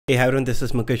Hey everyone, this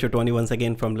is Mukesh Otwani once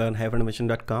again from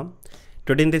learn-automation.com.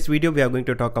 Today in this video, we are going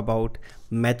to talk about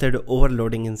method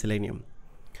overloading in Selenium.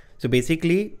 So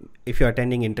basically, if you're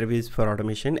attending interviews for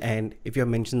automation and if you have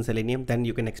mentioned Selenium, then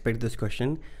you can expect this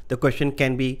question. The question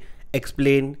can be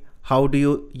explain how do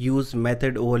you use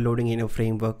method overloading in your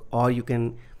framework, or you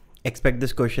can expect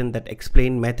this question that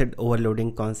explain method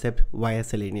overloading concept via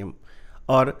Selenium,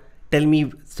 or tell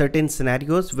me certain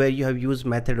scenarios where you have used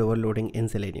method overloading in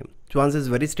Selenium. So answer is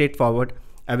very straightforward.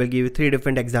 I will give you 3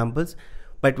 different examples,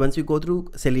 but once you go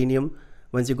through Selenium,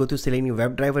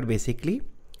 WebDriver, basically,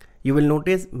 you will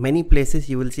notice many places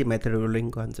you will see method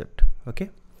overloading concept. Okay.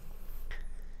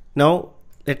 Now,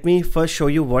 let me first show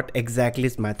you what exactly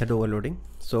is method overloading.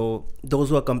 So those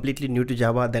who are completely new to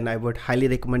Java, then I would highly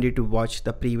recommend you to watch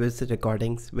the previous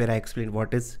recordings where I explained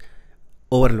what is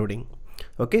overloading.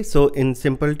 Okay, so in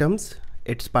simple terms,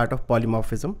 it's part of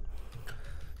polymorphism.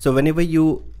 So whenever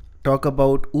you talk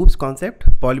about OOPS concept,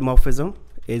 polymorphism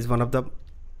is one of the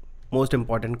most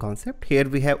important concept. Here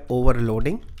we have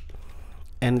overloading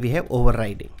and we have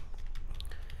overriding.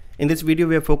 In this video,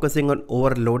 we are focusing on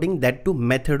overloading, that too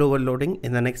method overloading.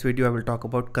 In the next video, I will talk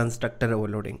about constructor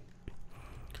overloading.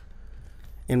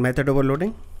 In method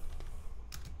overloading,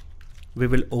 we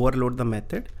will overload the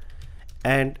method,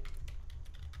 and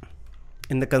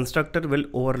in the constructor will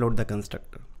overload the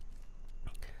constructor.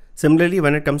 Similarly,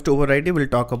 when it comes to overriding, we'll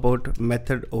talk about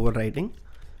method overriding,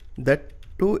 that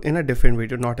too in a different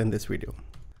video, not in this video.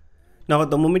 Now,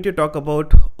 the moment you talk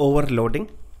about overloading,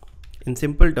 in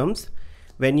simple terms,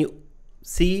 when you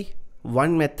see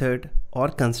one method or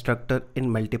constructor in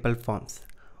multiple forms,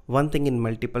 one thing in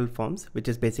multiple forms, which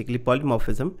is basically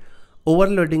polymorphism,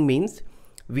 overloading means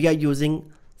we are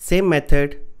using same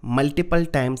method multiple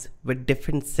times with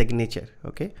different signature.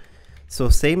 Okay, so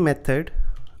same method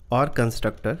or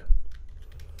constructor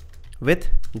with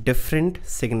different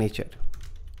signature.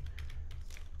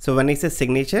 So when I say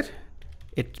signature,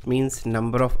 it means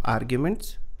number of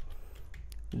arguments,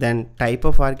 then type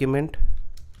of argument,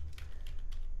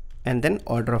 and then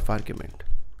order of argument.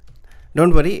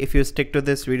 Don't worry, if you stick to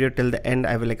this video till the end,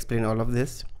 I will explain all of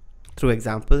this through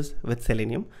examples with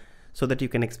Selenium so that you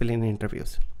can explain in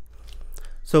interviews.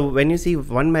 So when you see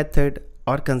one method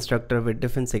or constructor with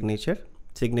different signature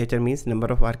means number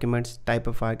of arguments, type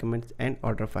of arguments, and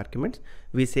order of arguments,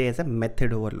 we say as a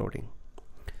method overloading.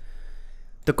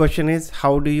 The question is,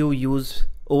 how do you use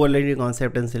overloading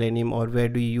concept in Selenium, or where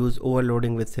do you use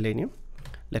overloading with Selenium?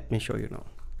 Let me show you now.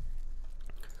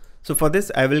 So for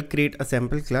this, I will create a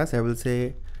sample class. I will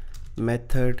say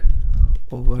method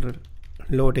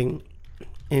overloading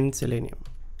in Selenium.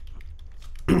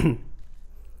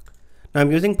 Now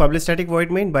I'm using public static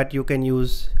void main, but you can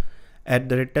use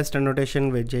 @test annotation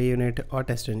with JUnit or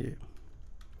testng.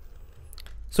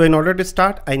 So in order to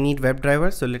start, I need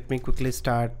WebDriver. So let me quickly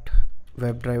start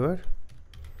WebDriver.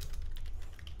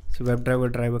 So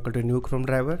WebDriver driver equal to new Chrome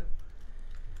driver.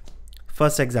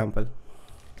 First example.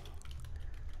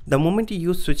 The moment you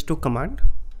use switch to command,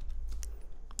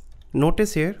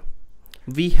 notice here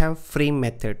we have frame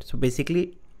method. So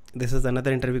basically, this is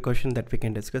another interview question that we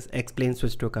can discuss. Explain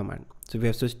switch to command. So we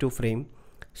have switch to frame,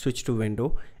 switch to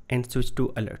window, and switch to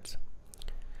alerts.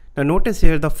 Now notice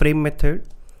here the frame method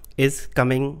is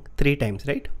coming 3 times,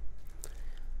 right?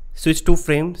 Switch to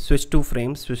frame, switch to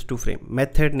frame, switch to frame.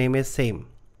 Method name is same,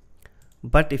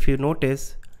 but if you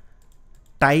notice,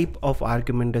 type of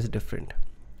argument is different.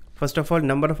 First of all,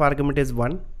 number of argument is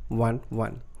 1, 1,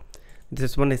 1.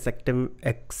 This one is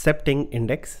accepting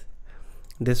index.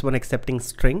 This one accepting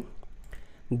string,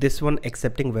 this one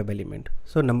accepting web element.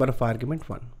 So number of argument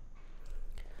 1,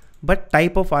 but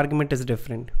type of argument is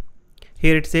different.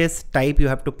 Here it says type you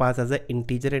have to pass as an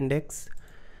integer index.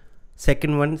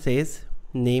 Second one says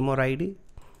name or ID.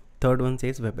 Third one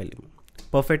says web element.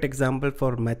 Perfect example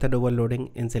for method overloading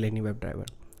in Selenium WebDriver.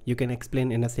 You can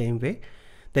explain in the same way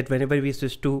that whenever we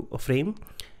switch to a frame,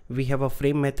 we have a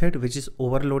frame method which is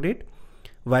overloaded.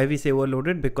 Why we say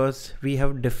overloaded? Because we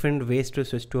have different ways to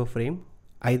switch to a frame,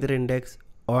 either index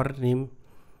or name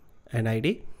and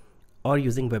ID, or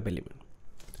using web element.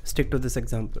 Stick to this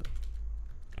example.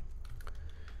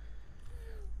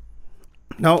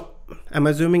 Now, I'm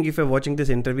assuming if you're watching this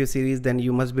interview series, then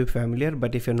you must be familiar,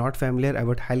 but if you're not familiar, I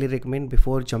would highly recommend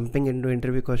before jumping into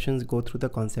interview questions, go through the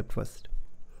concept first.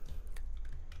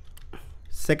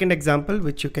 Second example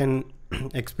which you can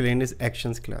explain is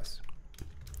actions class.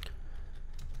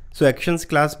 So actions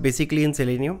class basically in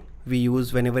Selenium we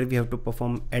use whenever we have to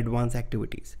perform advanced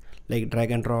activities like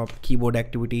drag and drop, keyboard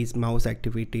activities, mouse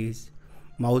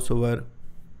over,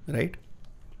 right?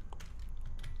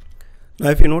 Now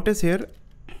if you notice here,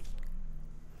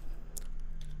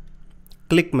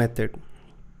 click method.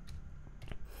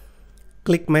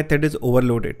 Click method is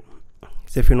overloaded.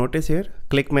 So if you notice here,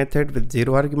 click method with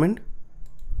 0 argument,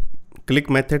 click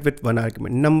method with 1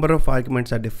 argument. Number of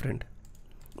arguments are different.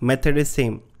 Method is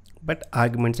same, but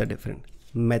arguments are different.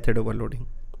 Method overloading.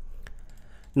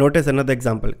 Notice another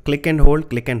example. Click and hold,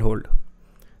 click and hold.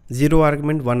 0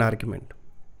 argument, 1 argument.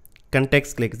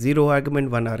 Context click, 0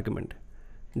 argument, 1 argument.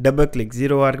 Double click,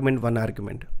 0 argument, 1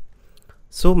 argument.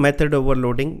 So method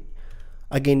overloading,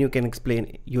 again you can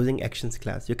explain using actions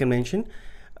class. You can mention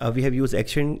we have used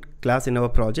action class in our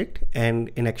project,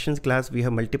 and in actions class we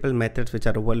have multiple methods which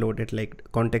are overloaded, like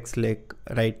context click,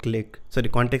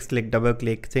 context click, double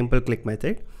click, simple click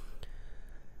method.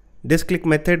 This click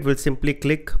method will simply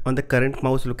click on the current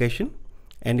mouse location,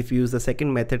 and if you use the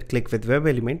second method, click with web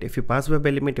element, if you pass web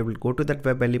element, it will go to that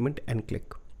web element and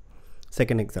click.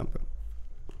 Second example.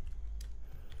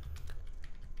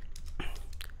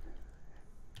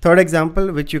 Third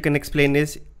example which you can explain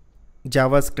is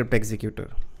JavaScript executor.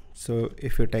 So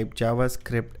if you type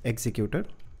JavaScript executor,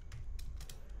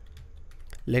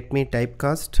 let me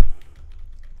typecast.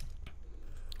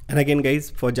 And again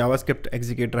guys, for JavaScript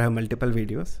executor I have multiple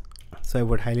videos, so I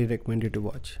would highly recommend you to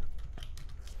watch.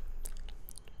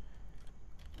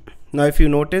 Now if you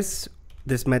notice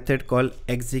this method called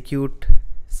execute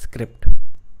script,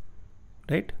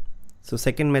 right? So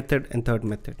second method and third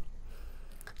method.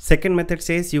 Second method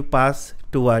says you pass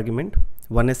 2 arguments.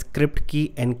 One is script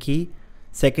key and key.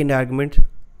 Second argument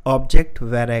object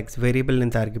varx, variable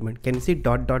length argument. Can you see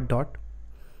dot dot dot?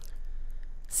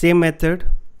 Same method,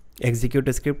 execute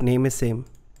a script, name is same.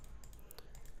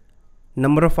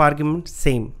 Number of arguments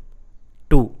same,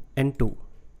 2 and 2,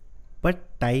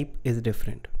 but type is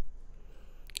different.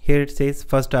 Here it says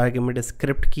first argument is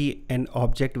script key and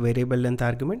object variable length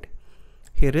argument.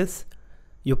 Here is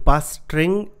you pass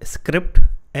string, script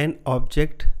and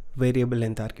object variable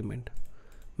length argument.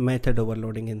 Method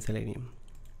overloading in Selenium.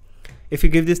 If you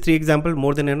give these 3 examples,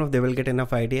 more than enough, they will get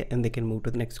enough idea and they can move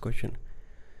to the next question.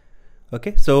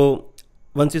 Okay, so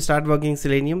once you start working in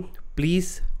Selenium,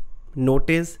 please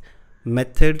notice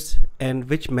methods and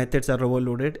which methods are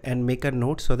overloaded, and make a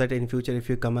note so that in future if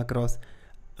you come across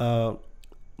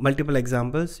multiple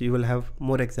examples, you will have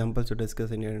more examples to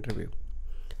discuss in your interview.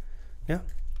 Yeah,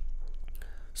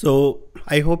 so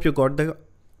I hope you got the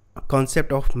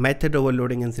concept of method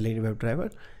overloading in Selenium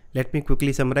WebDriver. Let me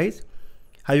quickly summarize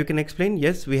how you can explain.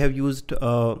 Yes, we have used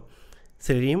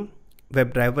Selenium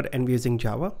WebDriver and we're using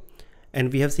Java,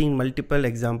 and we have seen multiple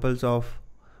examples of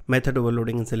method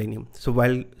overloading in Selenium. So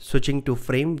while switching to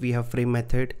frame, we have frame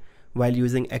method. While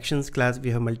using actions class,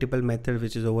 we have multiple methods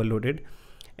which is overloaded,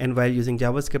 and while using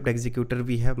JavaScript executor,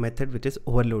 we have method which is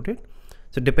overloaded.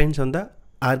 So depends on the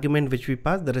argument which we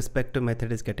pass, the respective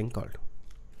method is getting called.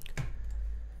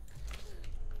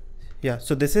 Yeah,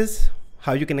 so this is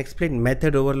how you can explain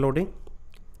method overloading.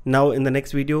 Now in the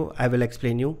next video, I will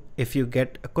explain you, if you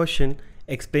get a question,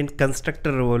 explain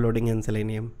constructor overloading in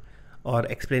Selenium, or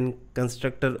explain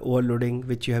constructor overloading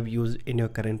which you have used in your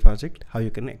current project, how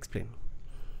you can explain.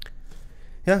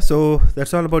 Yeah, so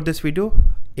that's all about this video.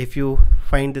 If you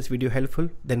find this video helpful,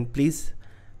 then please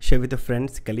share with your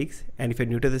friends, colleagues, and if you're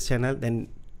new to this channel, then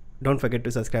don't forget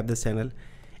to subscribe this channel.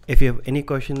 If you have any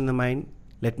question in the mind,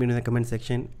 let me know in the comment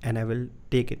section and I will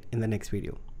take it in the next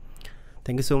video.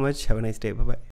 Thank you so much. Have a nice day. Bye bye.